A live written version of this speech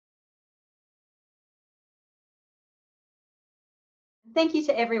Thank you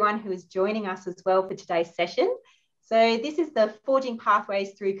to everyone who is joining us as well for today's session. So this is the Forging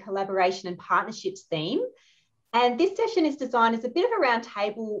Pathways Through Collaboration and Partnerships theme. And this session is designed as a bit of a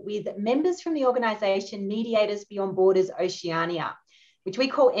roundtable with members from the organisation Mediators Beyond Borders Oceania, which we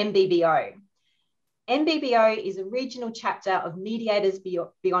call MBBO. MBBO is a regional chapter of Mediators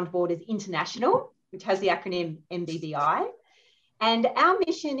Beyond Borders International, which has the acronym MBBI. And our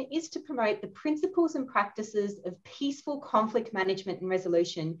mission is to promote the principles and practices of peaceful conflict management and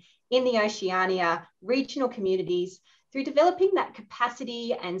resolution in the Oceania regional communities through developing that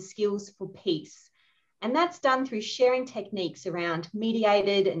capacity and skills for peace. And that's done through sharing techniques around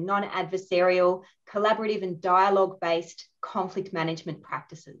mediated and non-adversarial, collaborative and dialogue-based conflict management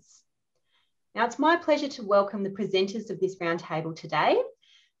practices. Now, it's my pleasure to welcome the presenters of this roundtable today.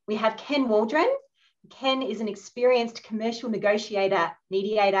 We have Ken Waldron. Ken is an experienced commercial negotiator,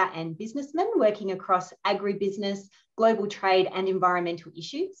 mediator and businessman working across agribusiness, global trade and environmental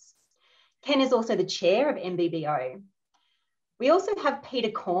issues. Ken is also the chair of MBBO. We also have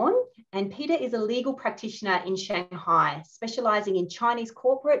Peter Corne, and Peter is a legal practitioner in Shanghai, specialising in Chinese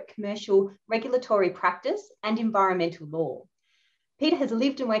corporate, commercial, regulatory practice and environmental law. Peter has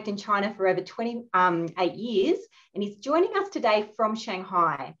lived and worked in China for over 28 years, and he's joining us today from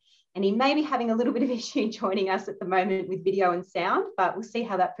Shanghai. And he may be having a little bit of issue joining us at the moment with video and sound, but we'll see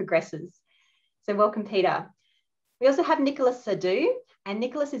how that progresses. So welcome, Peter. We also have Nicholas Sadhu, and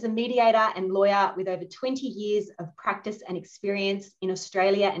Nicholas is a mediator and lawyer with over 20 years of practice and experience in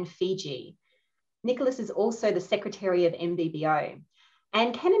Australia and Fiji. Nicholas is also the secretary of MBBO.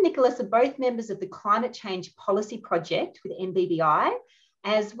 And Ken and Nicholas are both members of the Climate Change Policy Project with MBBI,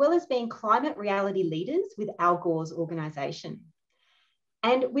 as well as being climate reality leaders with Al Gore's organisation.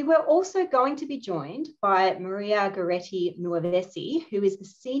 And we were also going to be joined by Maria-Goreti Muavesi, who is the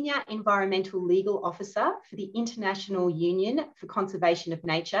Senior Environmental Legal Officer for the International Union for Conservation of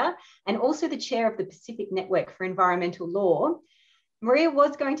Nature, and also the chair of the Pacific Network for Environmental Law. Maria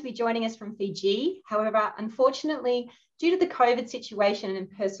was going to be joining us from Fiji. However, unfortunately, due to the COVID situation and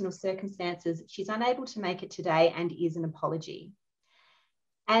personal circumstances, she's unable to make it today and is an apology.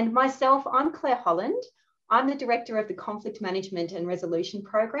 And myself, I'm Claire Holland. I'm the Director of the Conflict Management and Resolution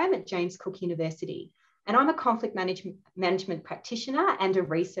Program at James Cook University, and I'm a conflict management practitioner and a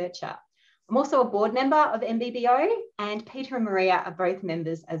researcher. I'm also a board member of MBBO, and Peter and Maria are both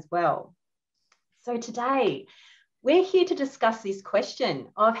members as well. So today, we're here to discuss this question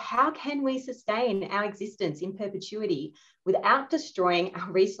of how can we sustain our existence in perpetuity without destroying our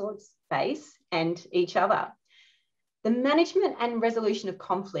resource base and each other. The management and resolution of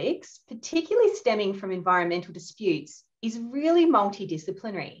conflicts, particularly stemming from environmental disputes, is really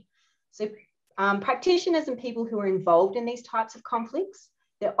multidisciplinary. So practitioners and people who are involved in these types of conflicts,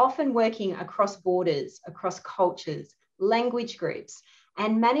 they're often working across borders, across cultures, language groups,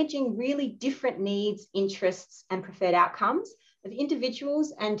 and managing really different needs, interests, and preferred outcomes of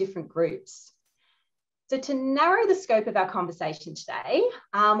individuals and different groups. So to narrow the scope of our conversation today,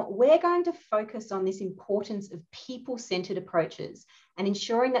 we're going to focus on this importance of people-centred approaches and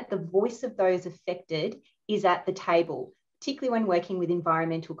ensuring that the voice of those affected is at the table, particularly when working with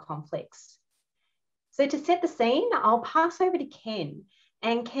environmental conflicts. So to set the scene, I'll pass over to Ken,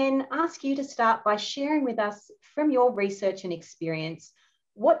 and Ken, ask you to start by sharing with us from your research and experience,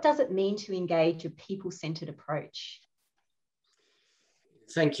 what does it mean to engage a people-centred approach?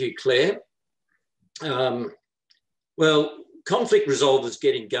 Thank you, Claire. Well, conflict resolvers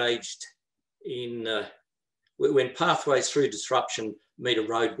get engaged in when pathways through disruption meet a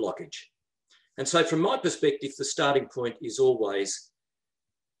road blockage. And so from my perspective, the starting point is always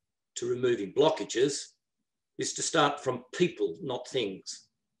to removing blockages is to start from people, not things.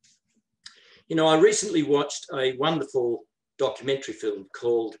 You know, I recently watched a wonderful documentary film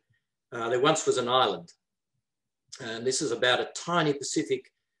called There Once Was an Island. And this is about a tiny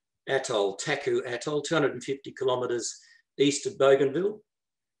Pacific atoll, Taku Atoll, 250 kilometres east of Bougainville.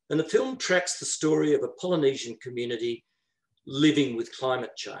 And the film tracks the story of a Polynesian community living with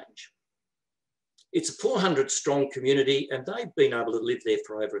climate change. It's a 400-strong community, and they've been able to live there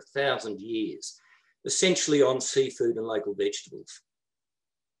for over 1,000 years, essentially on seafood and local vegetables.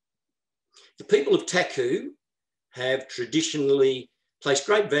 The people of Taku have traditionally placed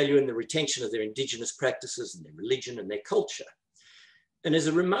great value in the retention of their Indigenous practices and their religion and their culture. And as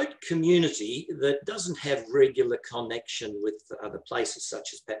a remote community that doesn't have regular connection with other places such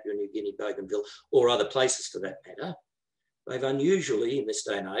as Papua New Guinea, Bougainville, or other places for that matter, they've unusually, in this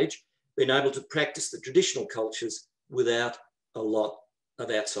day and age, been able to practice the traditional cultures without a lot of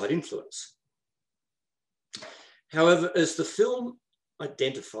outside influence. However, as the film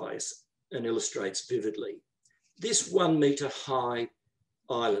identifies and illustrates vividly, this 1 metre high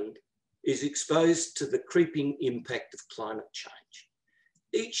island is exposed to the creeping impact of climate change.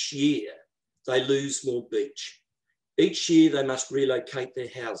 Each year, they lose more beach. Each year, they must relocate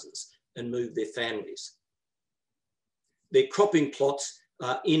their houses and move their families. Their cropping plots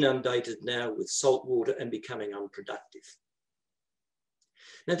are inundated now with salt water and becoming unproductive.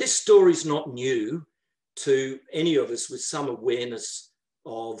 Now, this story is not new to any of us with some awareness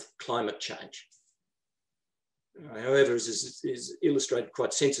of climate change. However, as is illustrated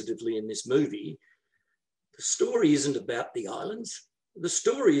quite sensitively in this movie, the story isn't about the islands. The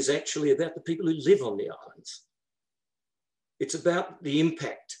story is actually about the people who live on the islands. It's about the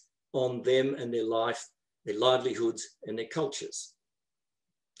impact on them and their life, their livelihoods and their cultures.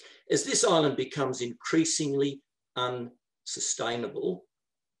 As this island becomes increasingly unsustainable,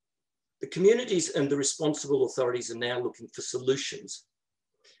 the communities and the responsible authorities are now looking for solutions.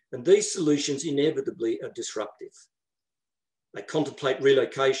 And these solutions inevitably are disruptive. They contemplate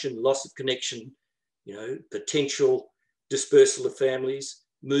relocation, loss of connection, potential dispersal of families,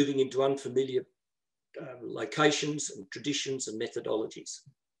 moving into unfamiliar locations and traditions and methodologies.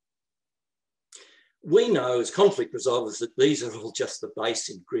 We know as conflict resolvers that these are all just the base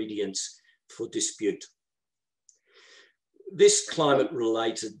ingredients for dispute. This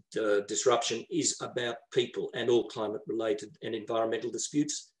climate-related disruption is about people, and all climate-related and environmental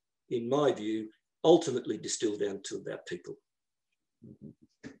disputes, in my view, ultimately distill down to about people.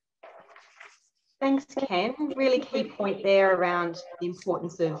 Thanks, Ken. Really key point there around the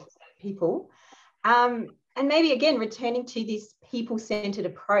importance of people. And maybe again, returning to this people-centered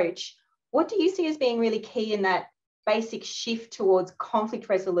approach, what do you see as being really key in that basic shift towards conflict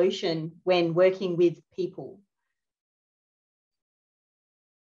resolution when working with people?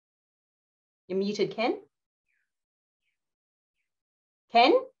 You're muted, Ken.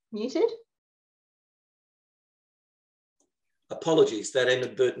 Ken, muted. Apologies, that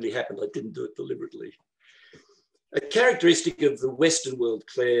inadvertently happened. I didn't do it deliberately. A characteristic of the Western world,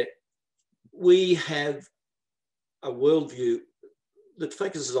 Claire, we have a worldview that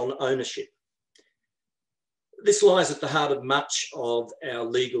focuses on ownership. This lies at the heart of much of our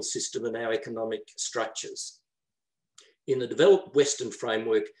legal system and our economic structures. In the developed Western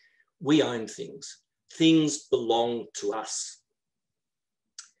framework, we own things. Things belong to us.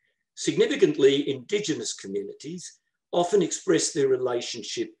 Significantly, Indigenous communities often express their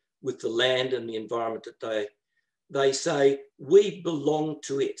relationship with the land and the environment that they say, we belong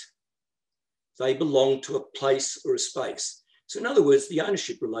to it. They belong to a place or a space. So in other words, the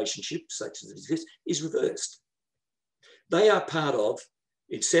ownership relationship, such as it exists, is reversed. They are part of,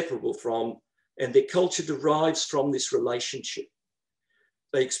 inseparable from, and their culture derives from this relationship.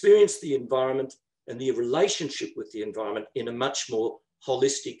 They experience the environment and the relationship with the environment in a much more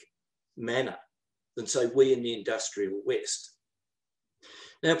holistic manner than, say, we in the industrial West.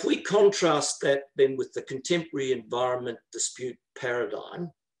 Now, if we contrast that then with the contemporary environment dispute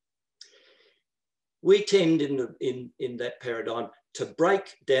paradigm, we tend in that paradigm to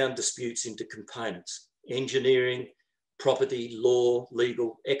break down disputes into components: engineering, property, law,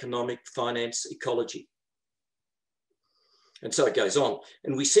 legal, economic, finance, ecology. And so it goes on.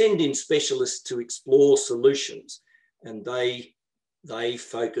 And we send in specialists to explore solutions, and they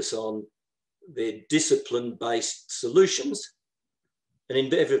focus on their discipline-based solutions, and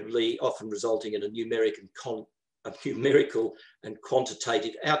inevitably often resulting in a numerical and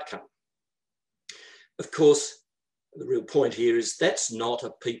quantitative outcome. Of course, the real point here is that's not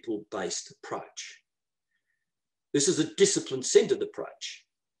a people-based approach. This is a discipline-centered approach.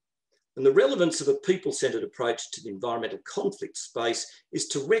 And the relevance of a people-centered approach to the environmental conflict space is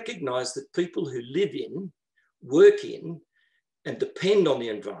to recognise that people who live in, work in, and depend on the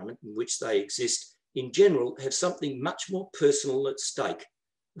environment in which they exist, in general, have something much more personal at stake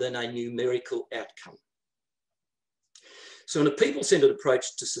than a numerical outcome. So in a people-centered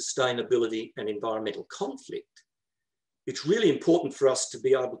approach to sustainability and environmental conflict, it's really important for us to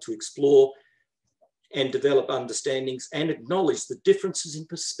be able to explore and develop understandings and acknowledge the differences in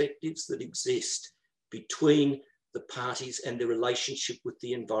perspectives that exist between the parties and their relationship with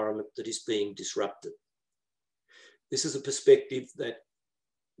the environment that is being disrupted. This is a perspective that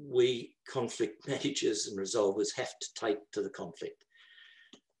we conflict managers and resolvers have to take to the conflict.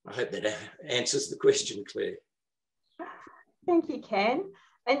 I hope that answers the question, Claire. Thank you, Ken.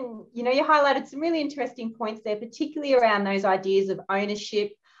 And you highlighted some really interesting points there, particularly around those ideas of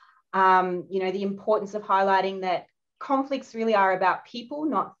ownership. The importance of highlighting that conflicts really are about people,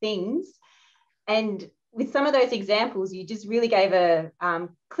 not things. And with some of those examples, you just really gave a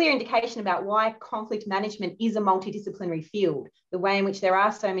clear indication about why conflict management is a multidisciplinary field, the way in which there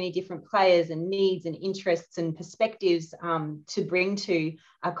are so many different players and needs and interests and perspectives to bring to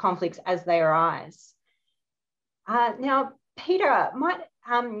conflicts as they arise. Now, Peter, I might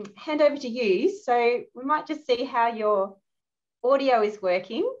hand over to you. So we might just see how your audio is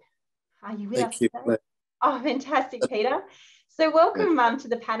working. Are you with us today? Oh, fantastic, Peter. So welcome to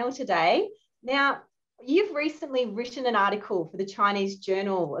the panel today. Now, you've recently written an article for the Chinese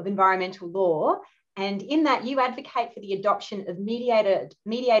Journal of Environmental Law, and in that you advocate for the adoption of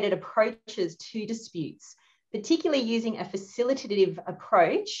mediated approaches to disputes, particularly using a facilitative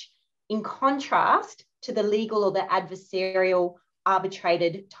approach in contrast to the legal or the adversarial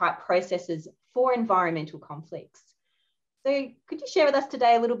arbitrated type processes for environmental conflicts. So could you share with us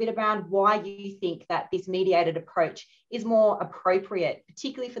today a little bit around why you think that this mediated approach is more appropriate,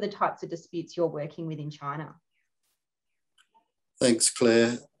 particularly for the types of disputes you're working with in China? Thanks,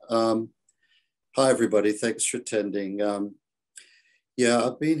 Claire. Hi, everybody. Thanks for attending. Yeah,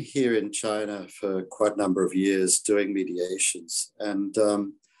 I've been here in China for quite a number of years doing mediations. And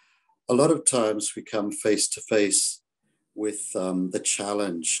a lot of times we come face to face with the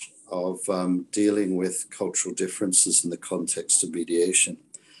challenge of dealing with cultural differences in the context of mediation.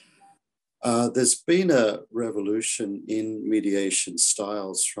 There's been a revolution in mediation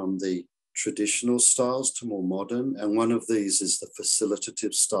styles from the traditional styles to more modern, and one of these is the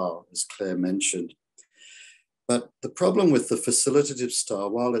facilitative style, as Claire mentioned. But the problem with the facilitative style,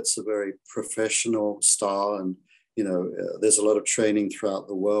 while it's a very professional style and there's a lot of training throughout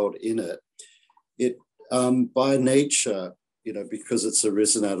the world in it, it by nature, because it's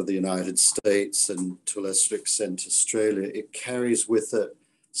arisen out of the United States and to a lesser extent Australia, it carries with it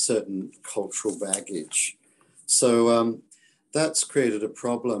certain cultural baggage. So that's created a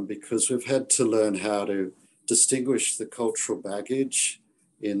problem because we've had to learn how to distinguish the cultural baggage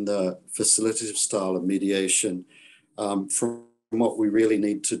in the facilitative style of mediation from what we really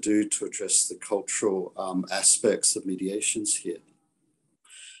need to do to address the cultural aspects of mediations here.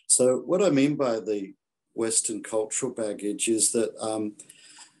 So what I mean by the Western cultural baggage is that,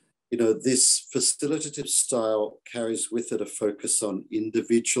 this facilitative style carries with it a focus on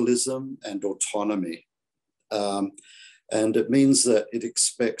individualism and autonomy. And it means that it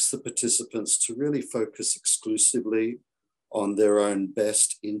expects the participants to really focus exclusively on their own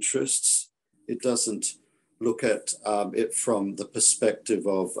best interests. It doesn't look at it from the perspective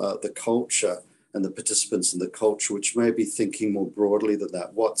of the culture and the participants in the culture, which may be thinking more broadly than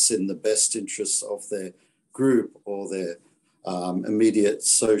that, what's in the best interests of their group or their immediate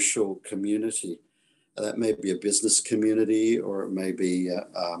social community. That may be a business community, or it may be,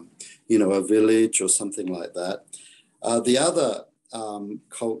 a village or something like that. The other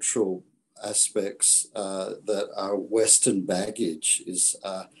cultural aspects that are Western baggage is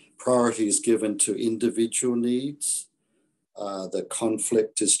priority is given to individual needs. The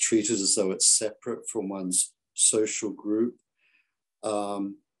conflict is treated as though it's separate from one's social group.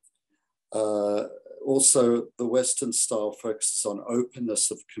 Also, the Western style focuses on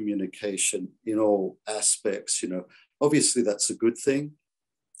openness of communication in all aspects. Obviously that's a good thing,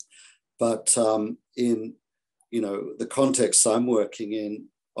 but in the context I'm working in,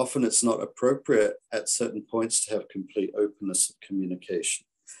 often it's not appropriate at certain points to have complete openness of communication.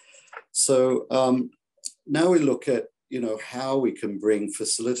 So now we look at how we can bring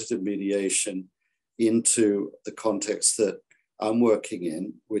facilitative mediation into the context that I'm working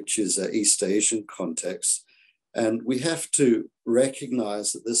in, which is an East Asian context. And we have to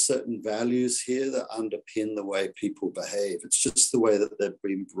recognize that there's certain values here that underpin the way people behave. It's just the way that they've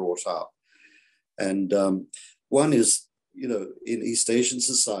been brought up. And one is, in East Asian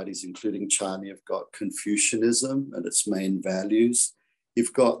societies, including China, you've got Confucianism and its main values.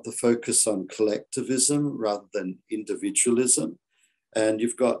 You've got the focus on collectivism rather than individualism. And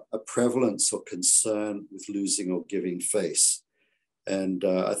you've got a prevalence or concern with losing or giving face. And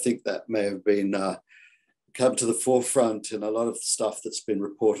I think that may have been come to the forefront in a lot of stuff that's been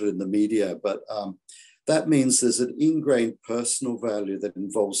reported in the media. But that means there's an ingrained personal value that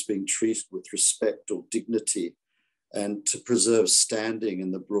involves being treated with respect or dignity and to preserve standing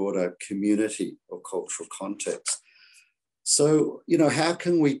in the broader community or cultural context. So, how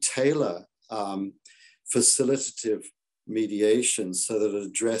can we tailor facilitative mediation so that it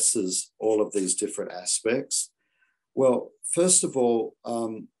addresses all of these different aspects? Well, first of all,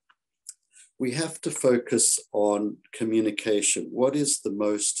 we have to focus on communication. What is the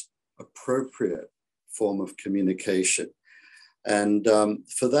most appropriate form of communication? And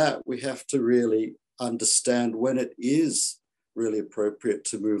for that, we have to really understand when it is really appropriate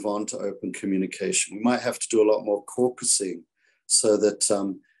to move on to open communication. We might have to do a lot more caucusing so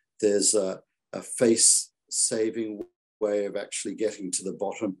that there's a face-saving way of actually getting to the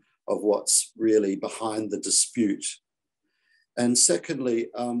bottom of what's really behind the dispute. And secondly,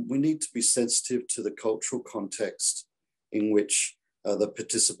 we need to be sensitive to the cultural context in which the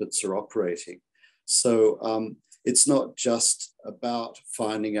participants are operating. So it's not just about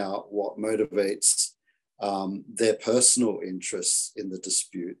finding out what motivates their personal interests in the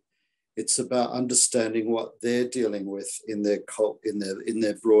dispute. It's about understanding what they're dealing with in their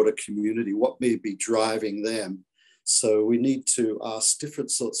broader community, what may be driving them. So we need to ask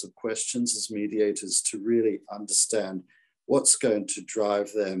different sorts of questions as mediators to really understand what's going to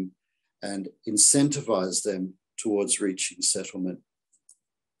drive them and incentivize them towards reaching settlement.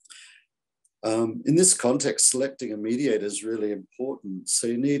 In this context, selecting a mediator is really important. So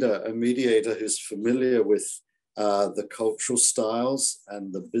you need a mediator who's familiar with the cultural styles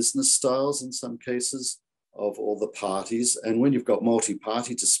and the business styles in some cases of all the parties. And when you've got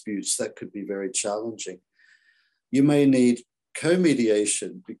multi-party disputes, that could be very challenging. You may need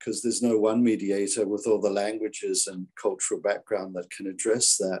co-mediation because there's no one mediator with all the languages and cultural background that can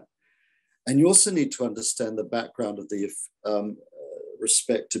address that. And you also need to understand the background of the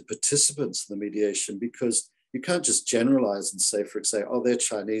respective participants in the mediation, because you can't just generalize and say, for example, oh, they're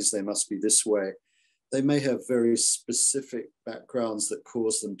Chinese, they must be this way. They may have very specific backgrounds that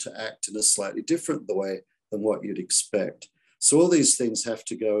cause them to act in a slightly different way than what you'd expect. So all these things have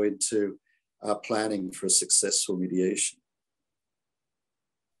to go into planning for a successful mediation.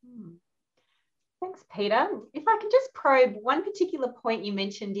 Thanks, Peter. If I can just probe one particular point you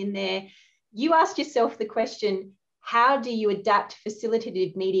mentioned in there, you asked yourself the question, how do you adapt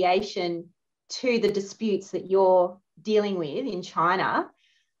facilitative mediation to the disputes that you're dealing with in China?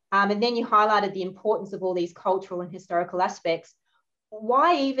 And then you highlighted the importance of all these cultural and historical aspects.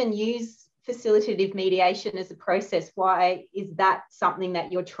 Why even use facilitative mediation as a process? Why is that something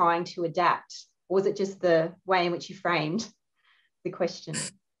that you're trying to adapt? Or was it just the way in which you framed the question?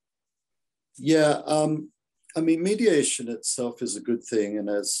 Yeah, I mean, mediation itself is a good thing. And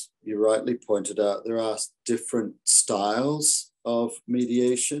as you rightly pointed out, there are different styles of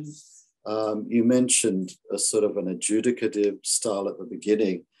mediation. You mentioned a sort of an adjudicative style at the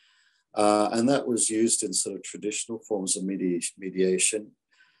beginning, and that was used in sort of traditional forms of mediation.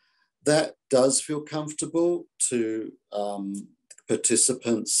 That does feel comfortable to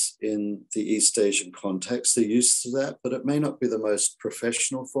participants in the East Asian context. They're used to that, but it may not be the most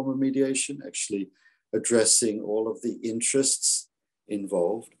professional form of mediation, actually addressing all of the interests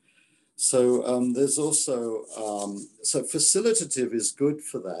involved. So there's also, so facilitative is good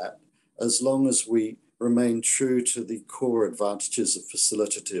for that, as long as we remain true to the core advantages of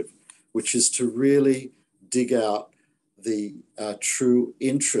facilitative, which is to really dig out the true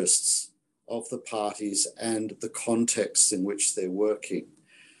interests of the parties and the contexts in which they're working.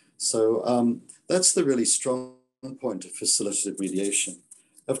 So that's the really strong point of facilitative mediation.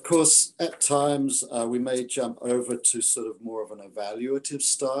 Of course, at times we may jump over to sort of more of an evaluative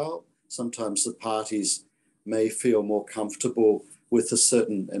style. Sometimes the parties may feel more comfortable with a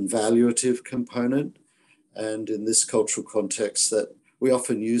certain evaluative component. And in this cultural context, that we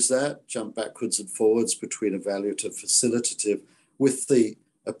often use that, jump backwards and forwards between evaluative, facilitative, with the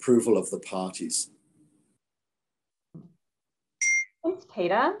approval of the parties. Thanks,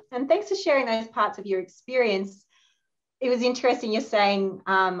 Peter. And thanks for sharing those parts of your experience. It was interesting you're saying,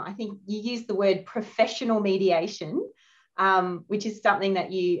 I think you used the word professional mediation, which is something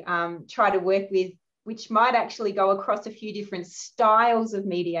that you try to work with, which might actually go across a few different styles of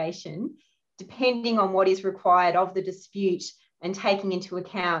mediation, depending on what is required of the dispute and taking into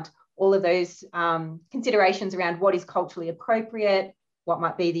account all of those considerations around what is culturally appropriate, what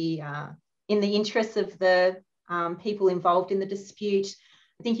might be the in the interests of the people involved in the dispute.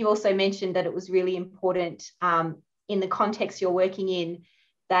 I think you also mentioned that it was really important in the context you're working in,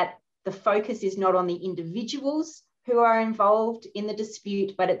 that the focus is not on the individuals who are involved in the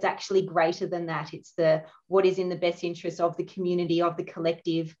dispute, but it's actually greater than that. It's the what is in the best interest of the community, of the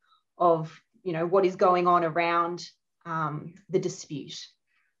collective, of, you know, what is going on around the dispute.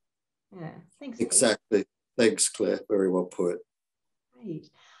 Yeah, thanks. Exactly. Thanks, Claire. Very well put. Great.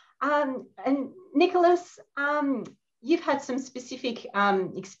 And Nicholas, you've had some specific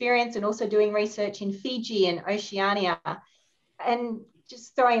experience and also doing research in Fiji and Oceania. And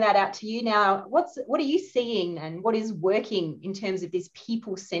just throwing that out to you now, what are you seeing and what is working in terms of this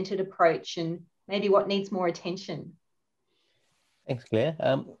people-centered approach, and maybe what needs more attention? Thanks, Claire.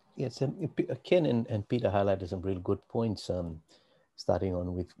 Yes, Ken and Peter highlighted some really good points. starting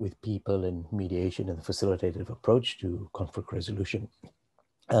on with people and mediation and the facilitative approach to conflict resolution.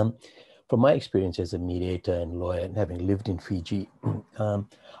 From my experience as a mediator and lawyer and having lived in Fiji,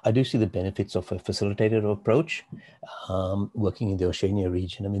 I do see the benefits of a facilitated approach, working in the Oceania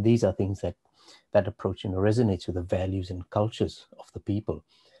region. I mean, these are things that approach resonates with the values and cultures of the people.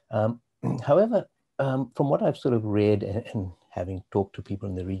 However, from what I've sort of read and having talked to people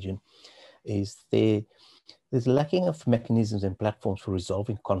in the region, is there's lacking of mechanisms and platforms for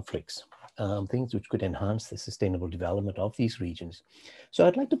resolving conflicts, things which could enhance the sustainable development of these regions. So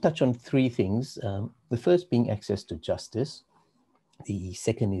I'd like to touch on three things. The first being access to justice. The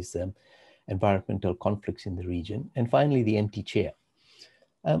second is environmental conflicts in the region. And finally, the empty chair.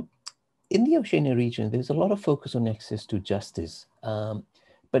 In the Oceania region, there's a lot of focus on access to justice.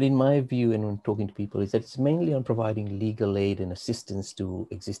 But in my view, and when talking to people, is that it's mainly on providing legal aid and assistance to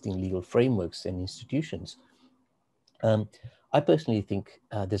existing legal frameworks and institutions. I personally think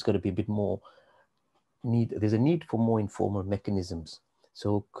there's got to be a bit more there's a need for more informal mechanisms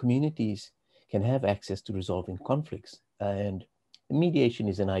so communities can have access to resolving conflicts, and mediation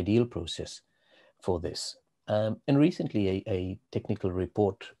is an ideal process for this. And recently a technical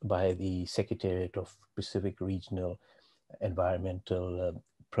report by the Secretariat of Pacific Regional Environmental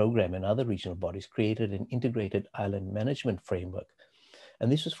Program and other regional bodies created an integrated island management framework.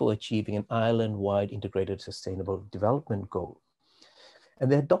 And this was for achieving an island-wide integrated sustainable development goal. And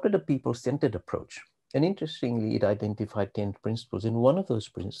they adopted a people-centered approach. And interestingly, it identified 10 principles. And one of those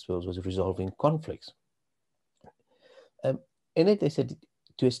principles was resolving conflicts. In it, they said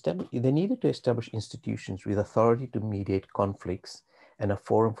they needed to establish institutions with authority to mediate conflicts and a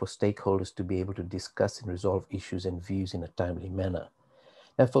forum for stakeholders to be able to discuss and resolve issues and views in a timely manner.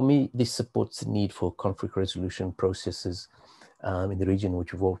 Now, for me, this supports the need for conflict resolution processes in the region,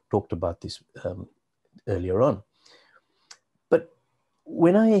 which we've all talked about this earlier on. But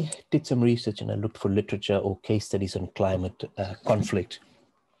when I did some research and I looked for literature or case studies on climate conflict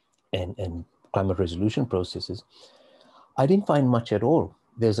and climate resolution processes, I didn't find much at all.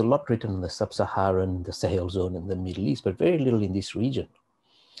 There's a lot written on the Sub-Saharan, the Sahel zone, and the Middle East, but very little in this region.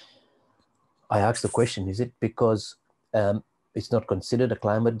 I asked the question, is it because it's not considered a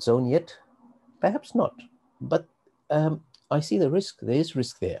climate zone yet? Perhaps not, but I see the risk. There is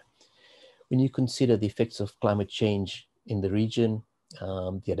risk there. When you consider the effects of climate change in the region,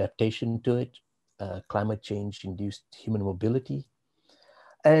 the adaptation to it, climate change induced human mobility.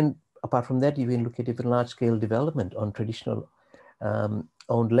 And apart from that, you can look at even large-scale development on traditional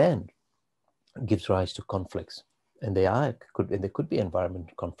owned land gives rise to conflicts. And there could be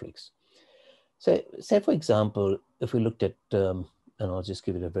environmental conflicts. So say, for example, if we looked at, and I'll just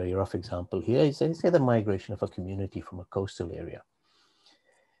give it a very rough example here, say the migration of a community from a coastal area.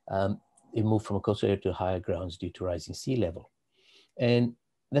 It moved from a coastal area to higher grounds due to rising sea level. And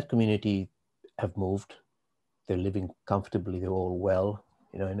that community have moved, they're living comfortably, they're all well.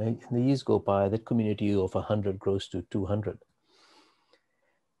 You know, and the years go by, that community of 100 grows to 200.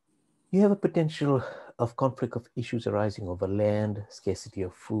 You have a potential of conflict of issues arising over land, scarcity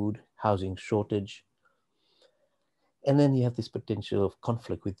of food, housing shortage. And then you have this potential of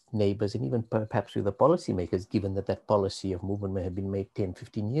conflict with neighbors and even perhaps with the policymakers, given that that policy of movement may have been made 10,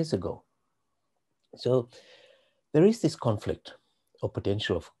 15 years ago. So there is this conflict or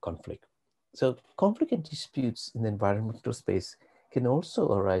potential of conflict. So conflict and disputes in the environmental space can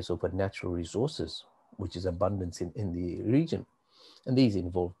also arise over natural resources, which is abundance in the region. And these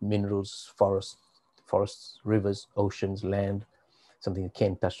involve minerals, forests, rivers, oceans, land, something that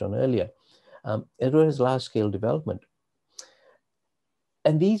Ken touched on earlier, as well as large-scale development.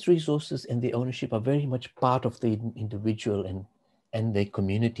 And these resources and the ownership are very much part of the individual and their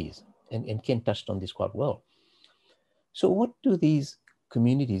communities. And Ken touched on this quite well. So what do these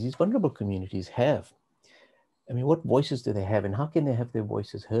communities, these vulnerable communities have? I mean, what voices do they have, and how can they have their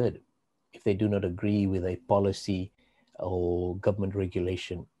voices heard if they do not agree with a policy or government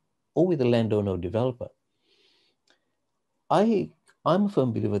regulation or with a landowner or developer? I'm a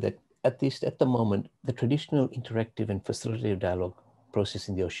firm believer that at least at the moment, the traditional interactive and facilitative dialogue process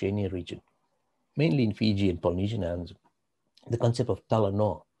in the Oceania region, mainly in Fiji and Polynesian Islands, the concept of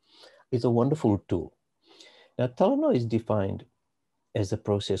talanoa is a wonderful tool. Now, talanoa is defined as a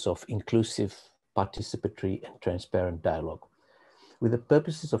process of inclusive, participatory, and transparent dialogue with the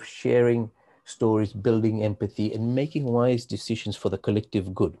purposes of sharing stories, building empathy, and making wise decisions for the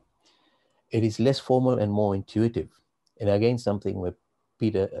collective good. It is less formal and more intuitive. And again, something where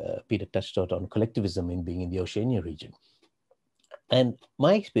Peter touched on collectivism in being in the Oceania region. And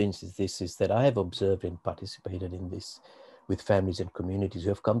my experience is that I have observed and participated in this with families and communities who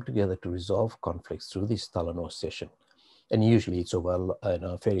have come together to resolve conflicts through this talanoa session. And usually it's over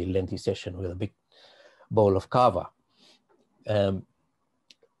a fairly lengthy session with a big bowl of kava. And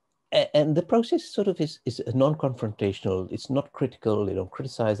the process sort of is non-confrontational. It's not critical. They don't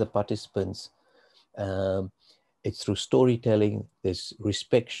criticize the participants. It's through storytelling. There's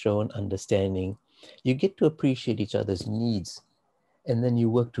respect shown, understanding. You get to appreciate each other's needs, and then you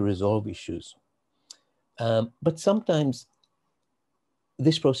work to resolve issues. But sometimes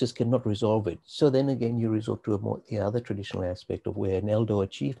this process cannot resolve it. So then again, you resort to the other traditional aspect of where an elder or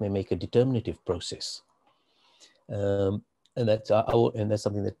chief may make a determinative process. And that's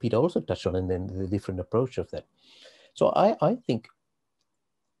something that Peter also touched on, and then the different approach of that. So I think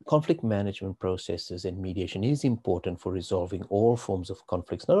conflict management processes and mediation is important for resolving all forms of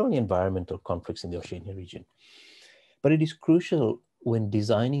conflicts, not only environmental conflicts in the Oceania region, but it is crucial when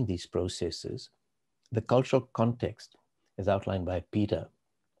designing these processes, the cultural context, as outlined by Peter,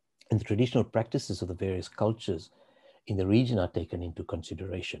 and the traditional practices of the various cultures in the region are taken into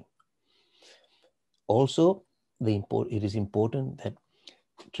consideration. Also, it is important that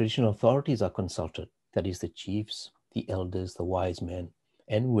traditional authorities are consulted, that is the chiefs, the elders, the wise men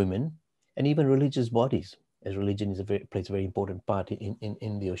and women, and even religious bodies, as religion plays a very important part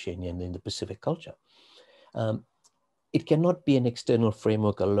in the Oceania and in the Pacific culture. It cannot be an external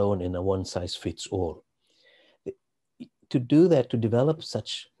framework alone in a one-size-fits-all. To do that, to develop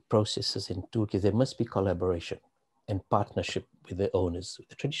such processes and toolkits, there must be collaboration and partnership with the owners,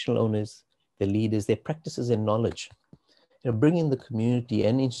 the traditional owners, the leaders, their practices and knowledge, bring in the community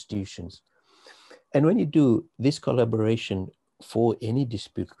and institutions. And when you do this collaboration for any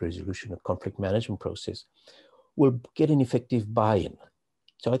dispute resolution or conflict management process, will get an effective buy-in.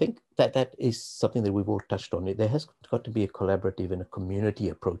 So I think that is something that we've all touched on. There has got to be a collaborative and a community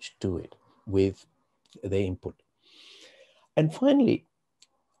approach to it with their input. And finally,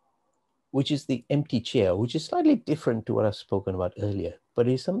 which is the empty chair, which is slightly different to what I've spoken about earlier, but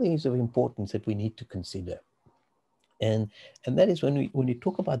it's something of importance that we need to consider. And that is when you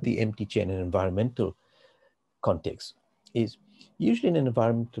talk about the empty chair in an environmental context, is usually in an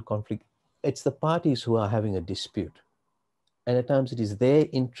environmental conflict, it's the parties who are having a dispute. And at times it is their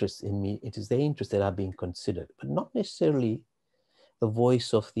interest that are being considered, but not necessarily the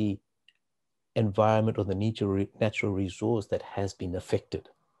voice of the environment or the natural resource that has been affected.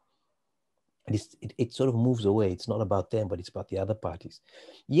 It sort of moves away. It's not about them, but it's about the other parties.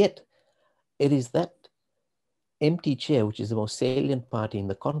 Yet it is that empty chair which is the most salient party in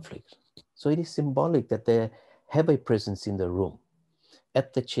the conflict. So it is symbolic that they have a presence in the room,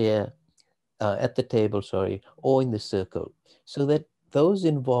 at the chair, at the table, or in the circle, so that those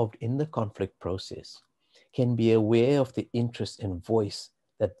involved in the conflict process can be aware of the interest and voice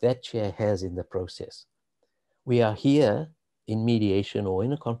that chair has in the process. We are here in mediation or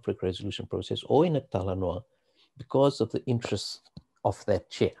in a conflict resolution process or in a talanoa because of the interests of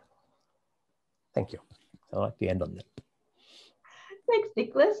that chair. Thank you. I'd like to end on that. Thanks,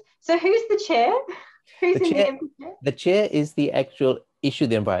 Nicholas. So who's the chair? Who's in the empty chair? The chair is the actual issue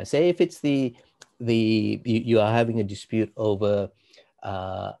of the environment. Say if it's you are having a dispute over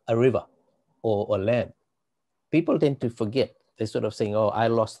a river or land, people tend to forget. They're sort of saying, oh, I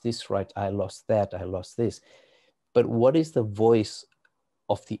lost this right, I lost that, I lost this. But what is the voice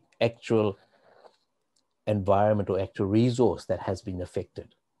of the actual environment or actual resource that has been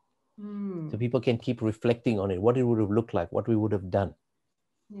affected? So people can keep reflecting on it, what it would have looked like, what we would have done.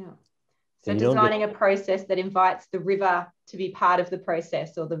 Yeah. So designing a process that invites the river to be part of the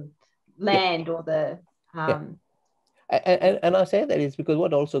process, or the land, or the... And I say that is because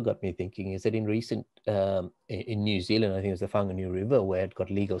what also got me thinking is that in recent, in New Zealand, I think it was the Whanganui River, where it got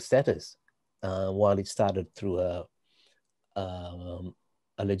legal status, while it started through a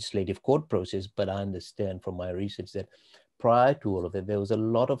legislative court process. But I understand from my research that prior to all of that, there was a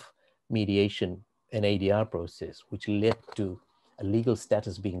lot of mediation and ADR process, which led to a legal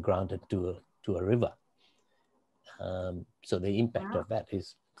status being granted to a river. So the impact of that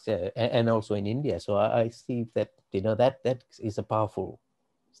is, and also in India. So I see that, that is a powerful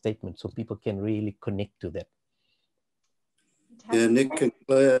statement. So people can really connect to that. Yeah, Nick and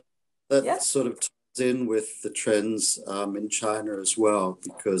Claire, that sort of ties in with the trends in China as well,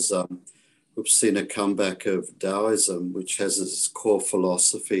 because we've seen a comeback of Taoism, which has its core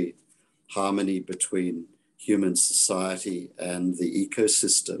philosophy, harmony between human society and the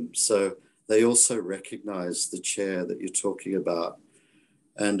ecosystem. So they also recognize the chair that you're talking about.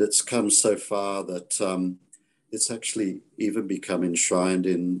 And it's come so far that it's actually even become enshrined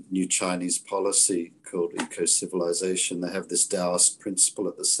in new Chinese policy called eco-civilization. They have this Taoist principle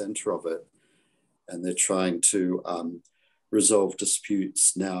at the center of it. And they're trying to resolve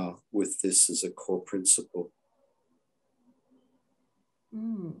disputes now with this as a core principle.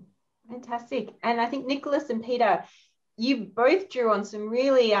 Fantastic. And I think Nicholas and Peter, you both drew on some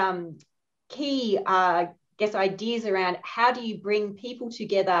really key, ideas around how do you bring people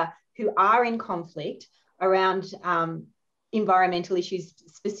together who are in conflict around environmental issues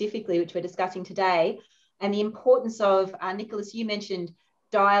specifically, which we're discussing today, and the importance of, Nicholas, you mentioned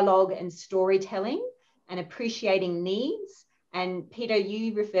dialogue and storytelling and appreciating needs. And Peter,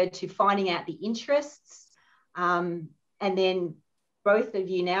 you referred to finding out the interests. And then both of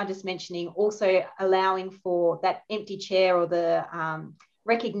you now just mentioning also allowing for that empty chair or the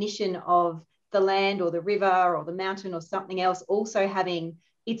recognition of the land or the river or the mountain or something else also having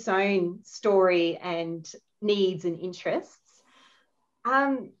its own story and needs and interests.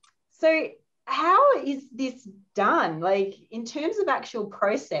 So how is this done? Like in terms of actual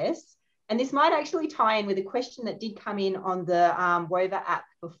process, and this might actually tie in with a question that did come in on the WOVA app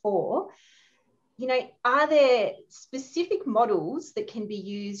before, are there specific models that can be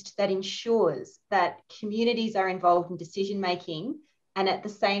used that ensures that communities are involved in decision-making and at the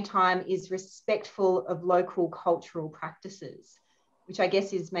same time is respectful of local cultural practices, which I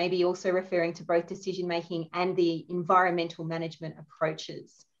guess is maybe also referring to both decision-making and the environmental management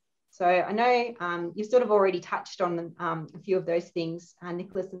approaches. So I know you've sort of already touched on a few of those things,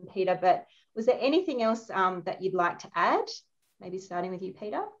 Nicholas and Peter, but was there anything else that you'd like to add? Maybe starting with you,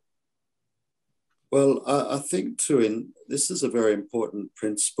 Peter. Well, I think too, this is a very important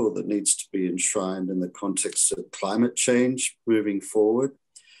principle that needs to be enshrined in the context of climate change moving forward.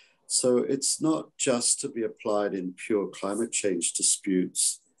 So it's not just to be applied in pure climate change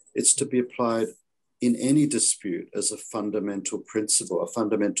disputes, it's to be applied in any dispute as a fundamental principle, a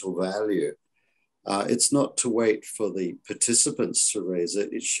fundamental value. It's not to wait for the participants to raise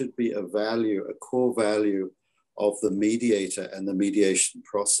it. It should be a value, a core value of the mediator and the mediation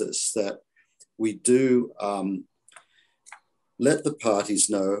process that we do let the parties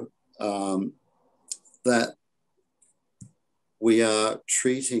know that we are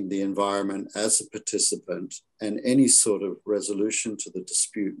treating the environment as a participant, and any sort of resolution to the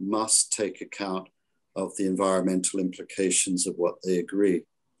dispute must take account of the environmental implications of what they agree.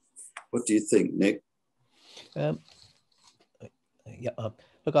 What do you think, Nick? Look,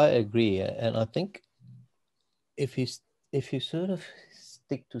 I agree, and I think if you sort of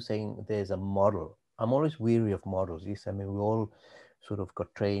stick to saying there's a model, I'm always weary of models. Yes, I mean we all sort of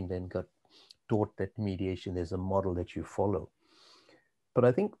got trained and got taught that mediation, there's a model that you follow. But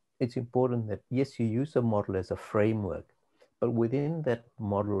I think it's important that, yes, you use a model as a framework, but within that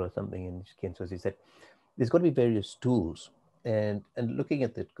model or something, in Kenzo is that there's got to be various tools. And looking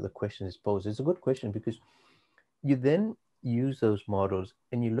at the question is posed, it's a good question because you then use those models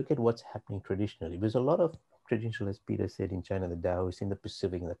and you look at what's happening traditionally. There's a lot of traditional, as Peter said, in China, the Taoists, in the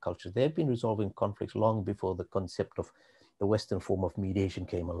Pacific, in the cultures, they've been resolving conflicts long before the concept of the Western form of mediation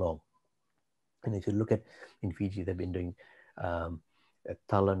came along. And if you look at, in Fiji, they've been doing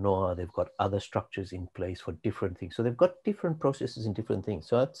Talanoa, they've got other structures in place for different things. So they've got different processes and different things.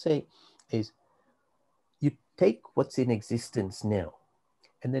 So I'd say is you take what's in existence now,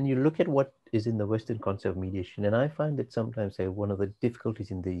 and then you look at what is in the Western concept of mediation. And I find that sometimes one of the difficulties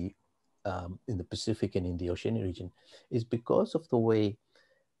in the Pacific and in the Oceania region is because of the way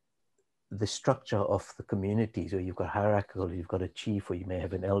the structure of the communities, or you've got hierarchical, you've got a chief, or you may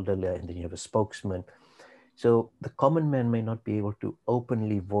have an elder, and then you have a spokesman. So the common man may not be able to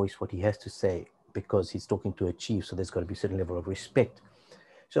openly voice what he has to say because he's talking to a chief. So there's got to be a certain level of respect.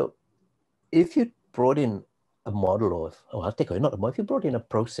 So if you brought in a model of, I'll take away, not a model, if you brought in a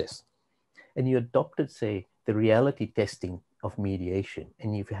process and you adopted, say, the reality testing of mediation,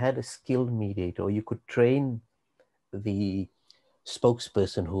 and you've had a skilled mediator, or you could train the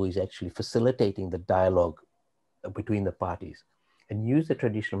spokesperson who is actually facilitating the dialogue between the parties, and use the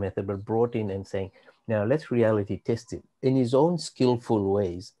traditional method, but brought in and saying, now let's reality test it in his own skillful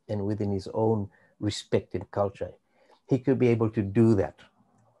ways and within his own respected culture. He could be able to do that.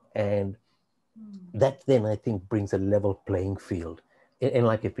 And that then I think brings a level playing field. And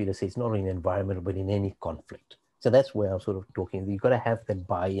like Peter says, it's not only in environmental, but in any conflict. So that's where I'm sort of talking. You've got to have the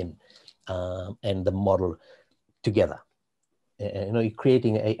buy-in and the model together. You know, you're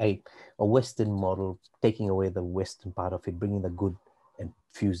creating a Western model, taking away the Western part of it, bringing the good and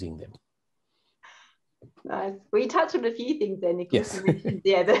fusing them. Nice. Well, you touched on a few things there, Nicholas. Yes. You mentioned,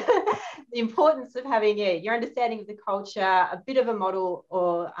 the importance of having your understanding of the culture, a bit of a model,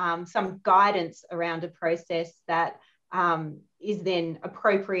 or some guidance around a process that is then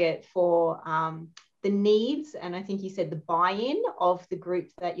appropriate for the needs, and I think you said the buy-in of the group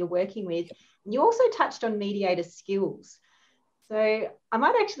that you're working with. And you also touched on mediator skills. So I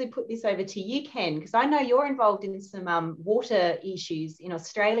might actually put this over to you, Ken, because I know you're involved in some water issues in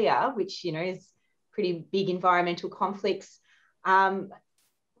Australia, which, you know, is pretty big environmental conflicts.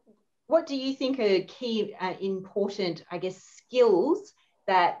 What do you think are key important, I guess, skills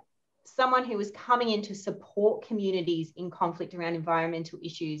that someone who is coming in to support communities in conflict around environmental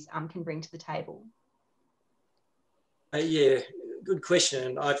issues can bring to the table? Yeah, good question.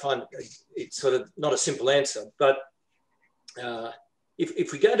 And I find it's sort of not a simple answer, but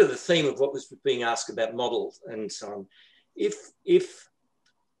if we go to the theme of what was being asked about models and so on, if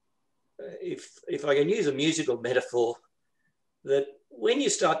I can use a musical metaphor, that when you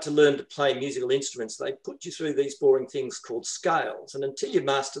start to learn to play musical instruments, they put you through these boring things called scales. And until you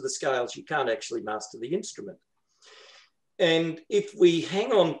master the scales, you can't actually master the instrument. And if we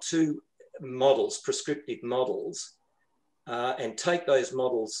hang on to models, prescriptive models, and take those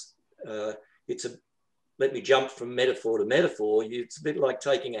models, let me jump from metaphor to metaphor. It's a bit like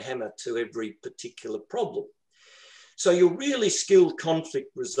taking a hammer to every particular problem. So your really skilled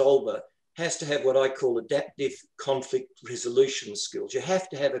conflict resolver has to have what I call adaptive conflict resolution skills. You have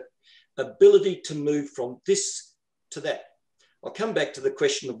to have an ability to move from this to that. I'll come back to the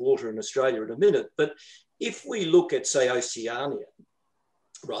question of water in Australia in a minute, but if we look at, say, Oceania,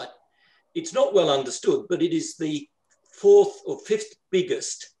 right, it's not well understood, but it is the 4th or 5th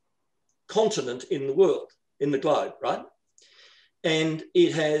biggest continent in the world, in the globe, right? And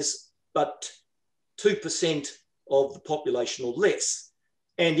it has but 2% of the population or less.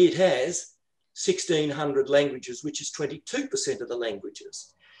 And it has 1,600 languages, which is 22% of the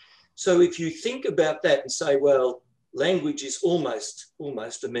languages. So if you think about that and say, well, language is almost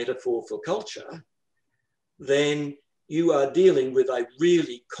a metaphor for culture, then you are dealing with a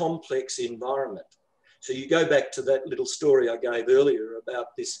really complex environment. So you go back to that little story I gave earlier about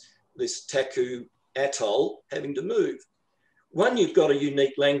this Taku atoll having to move. One, you've got a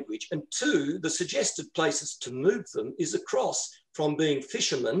unique language, and two, the suggested places to move them is across from being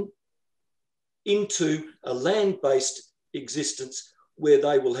fishermen into a land-based existence where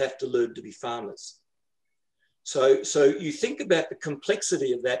they will have to learn to be farmers. So you think about the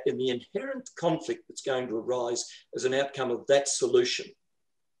complexity of that and the inherent conflict that's going to arise as an outcome of that solution.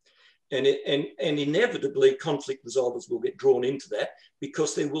 And inevitably, conflict resolvers will get drawn into that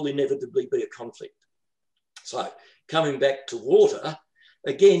because there will inevitably be a conflict. So coming back to water,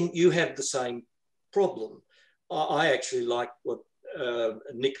 again, you have the same problem. I actually like what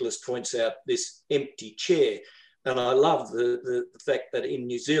Nicholas points out, this empty chair. And I love the fact that in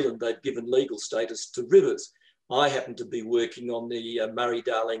New Zealand, they've given legal status to rivers. I happen to be working on the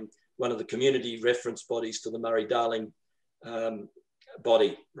Murray-Darling, one of the community reference bodies to the Murray-Darling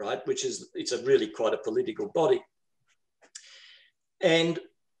body, right? Which is, it's a really quite a political body. And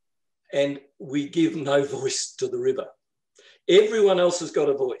we give no voice to the river. Everyone else has got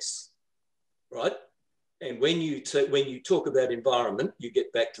a voice, right? And when you talk about environment, you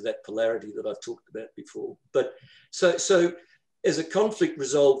get back to that polarity that I've talked about before. But so as a conflict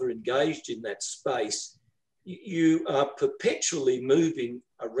resolver engaged in that space, you are perpetually moving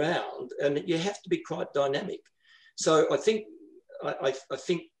around, and you have to be quite dynamic. So I think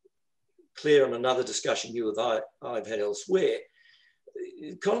Claire, on another discussion you and I've had elsewhere,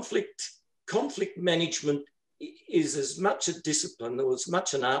 conflict management is as much a discipline or as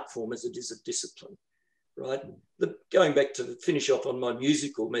much an art form as it is a discipline, right? Going back to finish off on my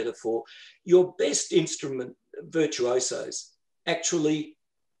musical metaphor, your best instrument virtuosos actually,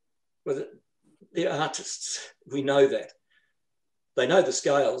 well, they're artists. We know that. They know the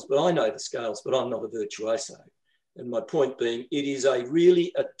scales, but I know the scales, but I'm not a virtuoso. And my point being, it is a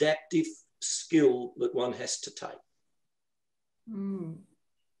really adaptive skill that one has to take.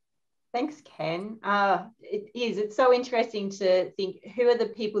 Thanks, Ken. It's so interesting to think who are the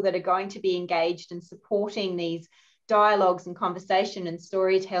people that are going to be engaged and supporting these dialogues and conversation and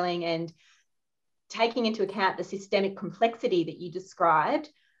storytelling, and taking into account the systemic complexity that you described,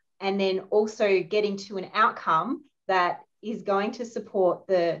 and then also getting to an outcome that is going to support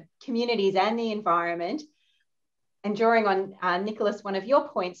the communities and the environment. And drawing on, Nicholas, one of your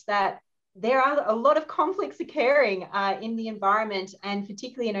points, that there are a lot of conflicts occurring in the environment, and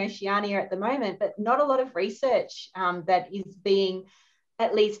particularly in Oceania at the moment, but not a lot of research that is being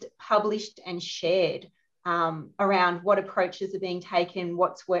at least published and shared around what approaches are being taken,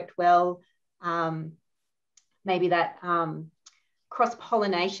 what's worked well, maybe that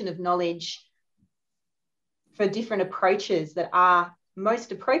cross-pollination of knowledge for different approaches that are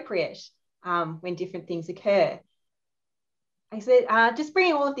most appropriate when different things occur. I said, just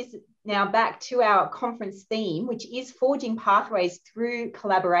bringing all of this now back to our conference theme, which is forging pathways through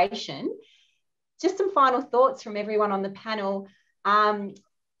collaboration. Just some final thoughts from everyone on the panel.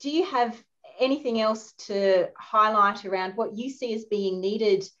 Do you have anything else to highlight around what you see as being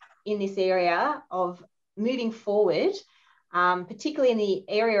needed in this area of moving forward, particularly in the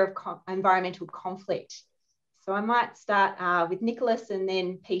area of environmental conflict? So I might start with Nicholas and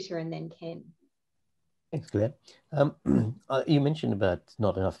then Peter and then Ken. Thanks, Claire. You mentioned about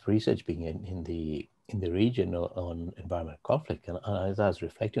not enough research being in the region on environmental conflict, and as I was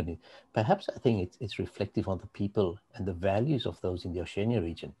reflecting on it, perhaps I think it's reflective on the people and the values of those in the Oceania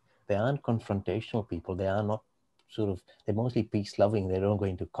region. They aren't confrontational people. They are not they're mostly peace-loving. They don't go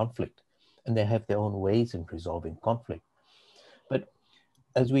into conflict, and they have their own ways in resolving conflict. But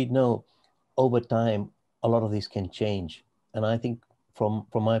as we know, over time, a lot of this can change. And I think from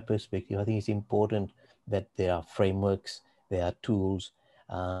my perspective, I think it's important that there are frameworks, there are tools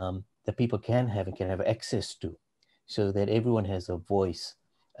that people can have access to, so that everyone has a voice,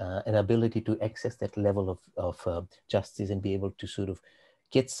 an ability to access that level of justice and be able to sort of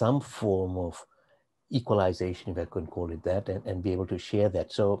get some form of equalization, if I could call it that, and be able to share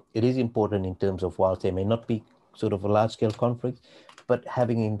that. So it is important in terms of, whilst there may not be sort of a large-scale conflict, but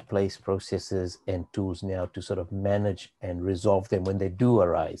having in place processes and tools now to sort of manage and resolve them when they do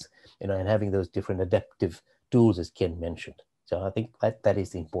arise, and having those different adaptive tools, as Ken mentioned. So I think that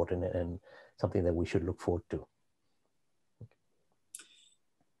is important and something that we should look forward to.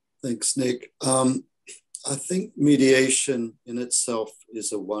 Thanks, Nick. I think mediation in itself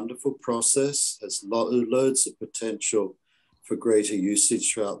is a wonderful process, has loads of potential for greater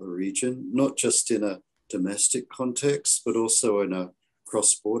usage throughout the region, not just in a domestic context, but also in a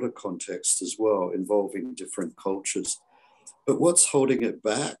cross-border context as well, involving different cultures. But what's holding it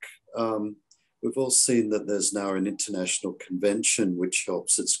back? We've all seen that there's now an international convention which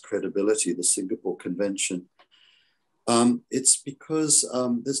helps its credibility, the Singapore Convention. It's because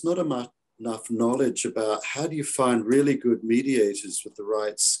there's not enough knowledge about how do you find really good mediators with the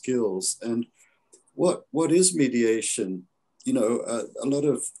right skills, and what is mediation?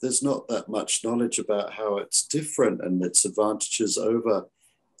 There's not that much knowledge about how it's different and its advantages over,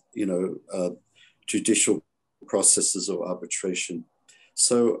 judicial processes or arbitration.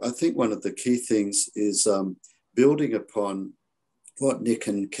 So I think one of the key things is building upon what Nick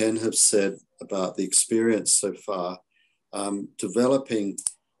and Ken have said about the experience so far, developing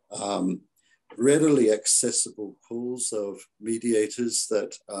readily accessible pools of mediators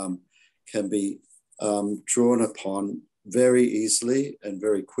that can be drawn upon very easily and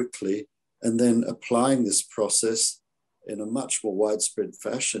very quickly, and then applying this process in a much more widespread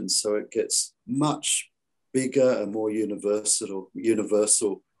fashion so it gets much bigger and more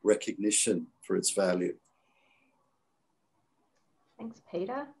universal recognition for its value. Thanks,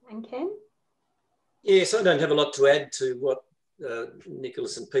 Peter. And Ken? Yes, I don't have a lot to add to what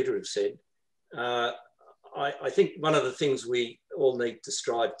Nicholas and Peter have said. I think one of the things we all need to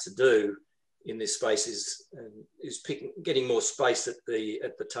strive to do in this space is getting more space at the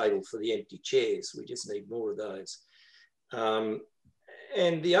table for the empty chairs. We just need more of those.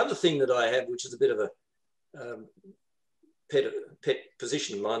 And the other thing that I have, which is a bit of a pet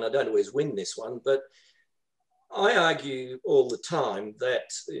position of mine, I don't always win this one, but I argue all the time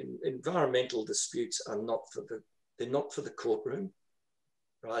that environmental disputes are not for the courtroom,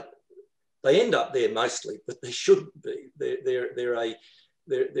 right? They end up there mostly, but they shouldn't be.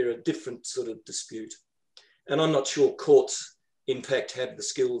 They're a different sort of dispute. And I'm not sure courts, in fact, have the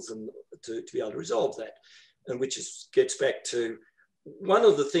skills to be able to resolve that. And which gets back to one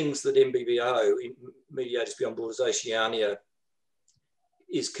of the things that MBBO, Mediators Beyond Borders Oceania,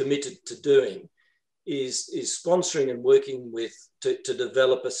 is committed to doing is sponsoring and working with to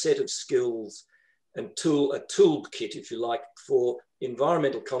develop a set of skills and a toolkit, if you like, for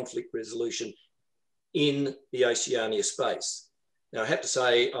environmental conflict resolution in the Oceania space. Now, I have to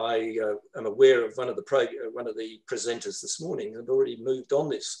say, I am aware of one of the presenters this morning had already moved on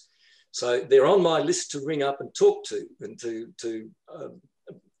this. So they're on my list to ring up and talk to and to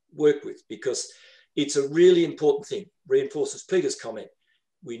work with, because it's a really important thing. Reinforces Peter's comment.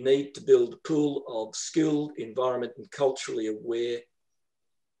 We need to build a pool of skilled, environment and culturally aware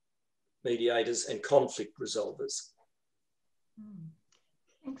mediators and conflict resolvers.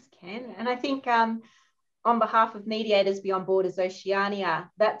 Thanks, Ken. And I think on behalf of Mediators Beyond Borders Oceania,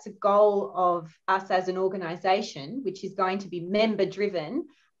 that's a goal of us as an organisation, which is going to be member-driven,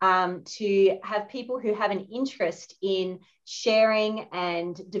 to have people who have an interest in sharing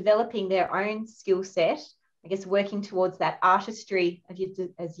and developing their own skill set, I guess working towards that artistry,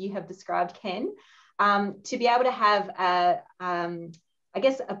 as you have described, Ken, to be able to have, I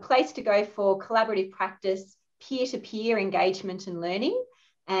guess, a place to go for collaborative practice, peer-to-peer engagement and learning,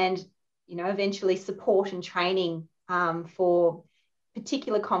 and eventually support and training for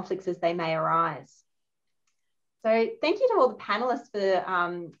particular conflicts as they may arise. So thank you to all the panelists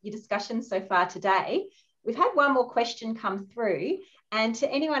for your discussion so far today. We've had one more question come through, and to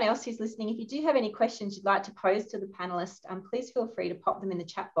anyone else who's listening, if you do have any questions you'd like to pose to the panelists, please feel free to pop them in the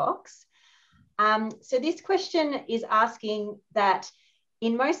chat box. So this question is asking that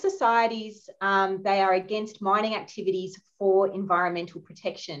in most societies, they are against mining activities for environmental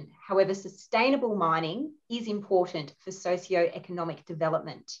protection. However, sustainable mining is important for socio-economic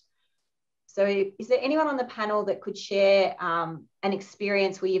development. So is there anyone on the panel that could share an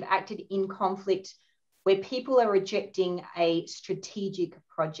experience where you've acted in conflict where people are rejecting a strategic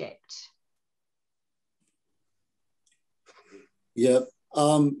project? Yeah,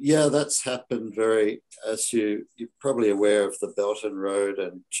 that's happened as you're probably aware of the Belt and Road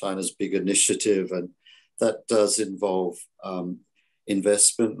and China's big initiative, and that does involve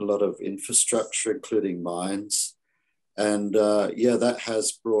investment, a lot of infrastructure, including mines. And that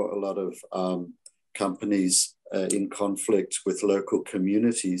has brought a lot of companies in conflict with local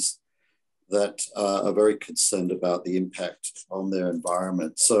communities that are very concerned about the impact on their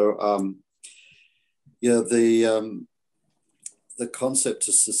environment. So the concept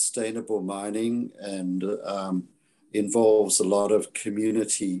of sustainable mining and involves a lot of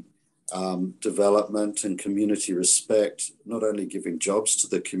community development and community respect, not only giving jobs to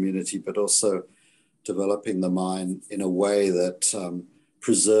the community, but also developing the mine in a way that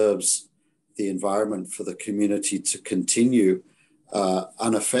preserves the environment for the community to continue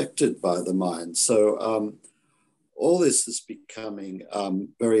unaffected by the mine. So all this is becoming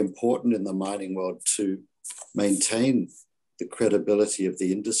very important in the mining world to maintain the credibility of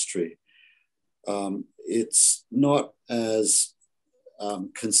the industry. It's not as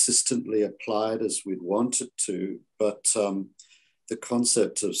consistently applied as we'd want it to, but the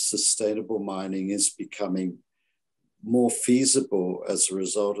concept of sustainable mining is becoming more feasible as a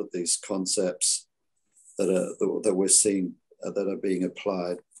result of these concepts that we're seeing that are being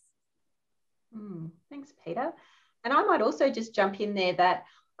applied. Thanks, Peter. And I might also just jump in there that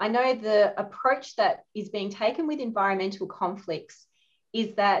I know the approach that is being taken with environmental conflicts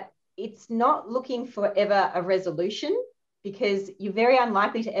is that it's not looking for ever a resolution, because you're very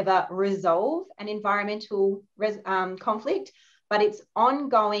unlikely to ever resolve an environmental conflict, but it's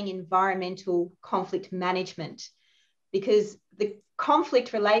ongoing environmental conflict management, because the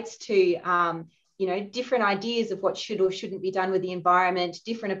conflict relates to different ideas of what should or shouldn't be done with the environment,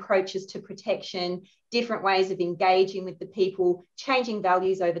 different approaches to protection, different ways of engaging with the people, changing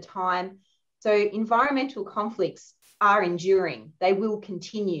values over time. So environmental conflicts are enduring, they will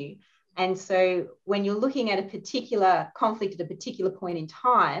continue. And so when you're looking at a particular conflict at a particular point in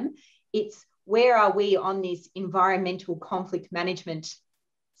time, it's where are we on this environmental conflict management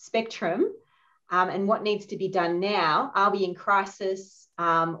spectrum, and what needs to be done now? Are we in crisis,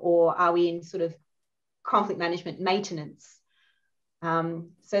 or are we in sort of conflict management maintenance? So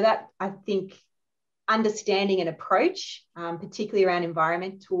that, I think, understanding an approach, particularly around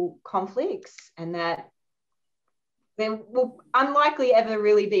environmental conflicts, and that there will unlikely ever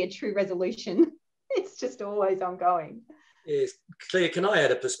really be a true resolution. It's just always ongoing. Yes, Claire, can I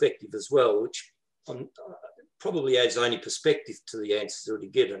add a perspective as well, which probably adds only perspective to the answers already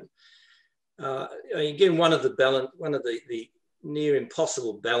given. Again, one of the near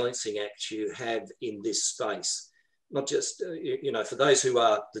impossible balancing acts you have in this space, not just for those who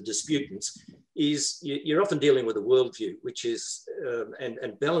are the disputants, is you're often dealing with a worldview, which is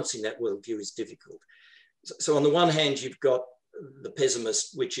and balancing that worldview is difficult. So on the one hand, you've got the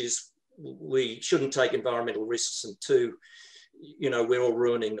pessimist, which is we shouldn't take environmental risks, and two, we're all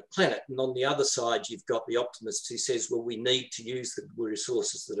ruining the planet. And on the other side, you've got the optimist who says, well, we need to use the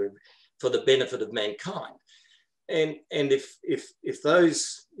resources that are for the benefit of mankind. And if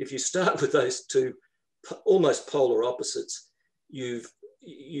you start with those two almost polar opposites, you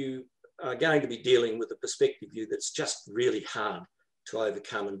are going to be dealing with a perspective view that's just really hard to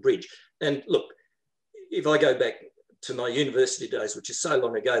overcome and bridge. And look, if I go back to my university days, which is so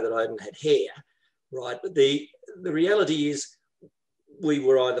long ago that I hadn't had hair, right? But the reality is we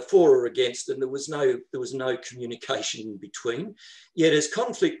were either for or against, and there was no communication in between. Yet as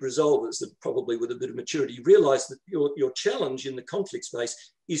conflict resolvers, that probably with a bit of maturity, you realise that your challenge in the conflict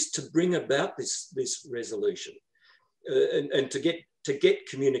space is to bring about this resolution and to get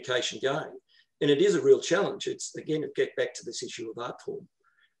communication going. And it is a real challenge. It's, again, it gets back to this issue of art form.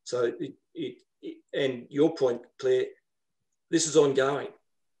 So and your point, Claire, this is ongoing.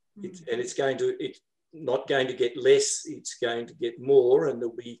 And it's not going to get less, it's going to get more, and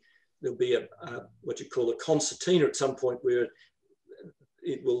there'll be a what you call a concertina at some point where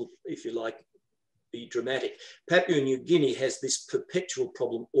it will, if you like, be dramatic. Papua New Guinea has this perpetual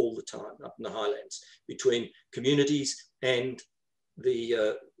problem all the time up in the highlands between communities and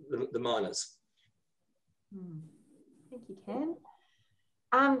the miners. Thank you, Ken.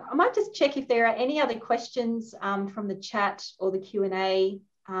 I might just check if there are any other questions from the chat or the Q&A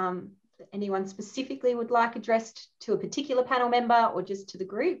that anyone specifically would like addressed to a particular panel member or just to the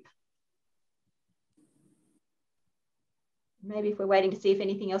group. Maybe if we're waiting to see if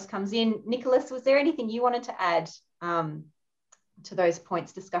anything else comes in. Nicholas, was there anything you wanted to add to those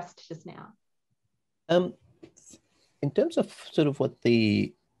points discussed just now? In terms of sort of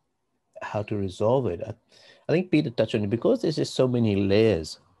how to resolve it, I think Peter touched on it because there's just so many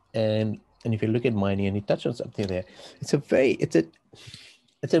layers. And if you look at mining, and he touched on something there, it's a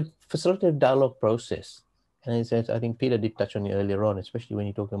facilitative dialogue process. And I think Peter did touch on it earlier on, especially when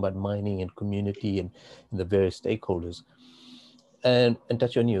you're talking about mining and community and the various stakeholders. And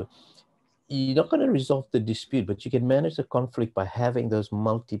touch on you're not going to resolve the dispute, but you can manage the conflict by having those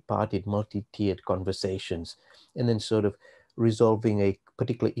multi-party, multi-tiered conversations, and then sort of resolving a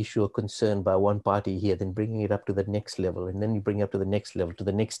particular issue or concern by one party here, then bringing it up to the next level, and then you bring it up to the next level, to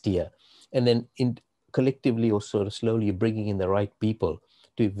the next tier, and then collectively or sort of slowly bringing in the right people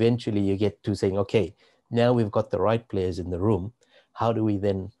to eventually you get to saying, okay, now we've got the right players in the room. How do we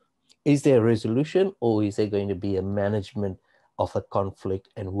then, is there a resolution, or is there going to be a management of a conflict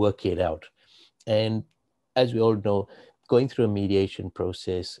and work it out? And as we all know, going through a mediation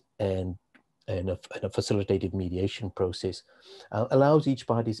process and a facilitated mediation process allows each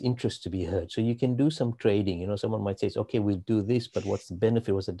party's interest to be heard. So you can do some trading. You know, someone might say, okay, we'll do this, but what's the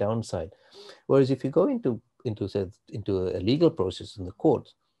benefit? What's the downside? Whereas if you go into a legal process in the court,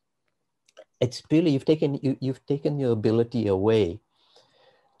 it's purely you've taken your ability away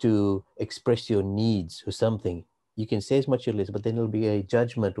to express your needs or something. You can say as much or less, but then it'll be a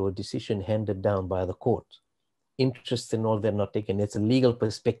judgment or a decision handed down by the court. Interest and all that not taken. It's a legal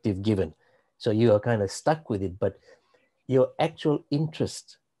perspective given. So you are kind of stuck with it, but your actual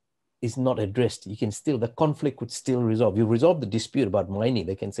interest is not addressed. You can still, the conflict would still resolve. You resolve the dispute about mining.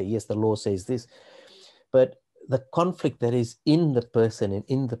 They can say, yes, the law says this, but the conflict that is in the person and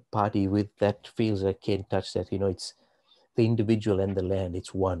in the party with that feels like can't touch that, you know, it's the individual and the land,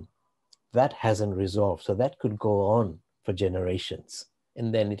 it's one. That hasn't resolved. So that could go on for generations.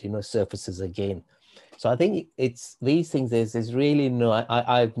 And then it, you know, surfaces again. So I think it's these things, there's really no,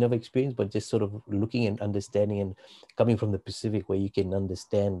 I've never experienced, but just sort of looking and understanding and coming from the Pacific where you can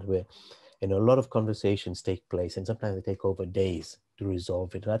understand where, you know, a lot of conversations take place and sometimes they take over days to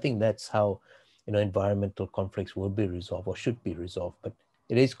resolve it. And I think that's how, you know, environmental conflicts will be resolved or should be resolved, but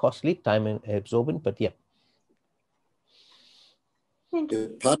it is costly, time absorbent, but yeah. Thank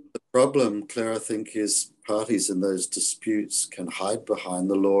you. Part of the problem, Claire, I think, is parties in those disputes can hide behind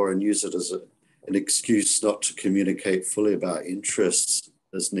the law and use it as an excuse not to communicate fully about interests,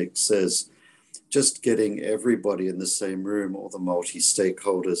 as Nick says. Just getting everybody in the same room, all the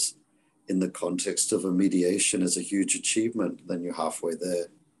multi-stakeholders in the context of a mediation is a huge achievement. Then you're halfway there.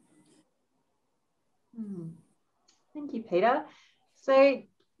 Thank you, Peter. So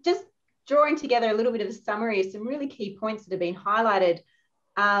just drawing together a little bit of a summary of some really key points that have been highlighted.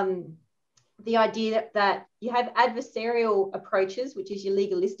 The idea that you have adversarial approaches, which is your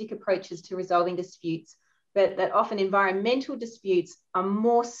legalistic approaches to resolving disputes, but that often environmental disputes are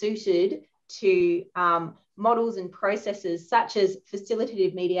more suited to models and processes such as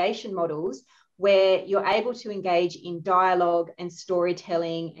facilitative mediation models, where you're able to engage in dialogue and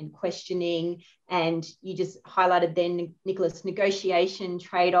storytelling and questioning. And you just highlighted then, Nicholas, negotiation,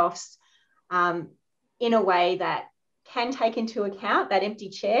 trade-offs in a way that can take into account that empty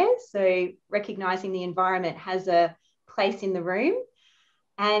chair. So recognizing the environment has a place in the room.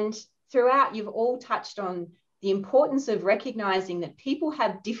 And throughout, you've all touched on the importance of recognizing that people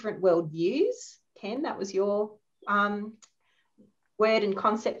have different worldviews. Ken, that was your word and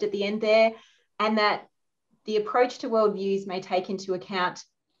concept at the end there. And that the approach to worldviews may take into account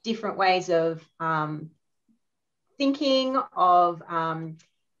different ways of thinking, of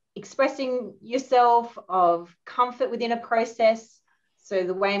expressing yourself, of comfort within a process. So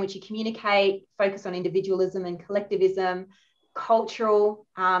the way in which you communicate, focus on individualism and collectivism, cultural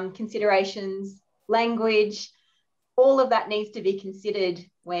considerations, language, all of that needs to be considered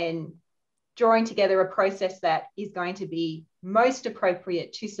when drawing together a process that is going to be most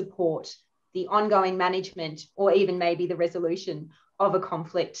appropriate to support the ongoing management or even maybe the resolution of a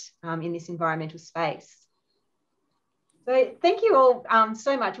conflict in this environmental space. So thank you all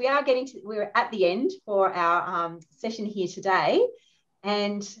so much. We're at the end for our session here today.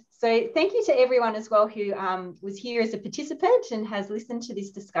 And so thank you to everyone as well who was here as a participant and has listened to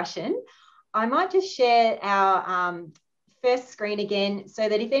this discussion. I might just share our first screen again, so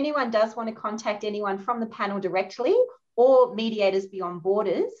that if anyone does want to contact anyone from the panel directly or Mediators Beyond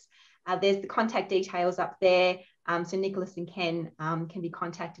Borders, there's the contact details up there. So Nicholas and Ken can be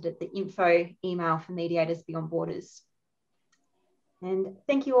contacted at the info email for Mediators Beyond Borders. And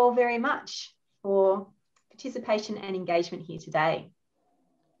thank you all very much for participation and engagement here today.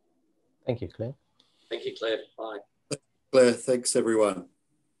 Thank you, Claire. Thank you, Claire. Bye. Claire, thanks everyone.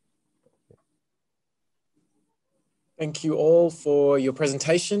 Thank you all for your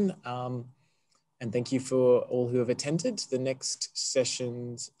presentation, and thank you for all who have attended. The next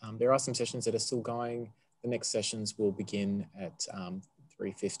sessions, there are some sessions that are still going. The next sessions will begin at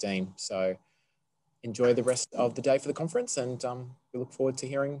 3:15. So enjoy the rest of the day for the conference, and we look forward to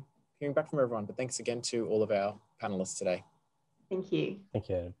hearing back from everyone. But thanks again to all of our panelists today. Thank you. Thank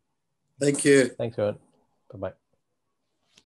you, Adam. Thank you. Thanks, everyone. Bye-bye.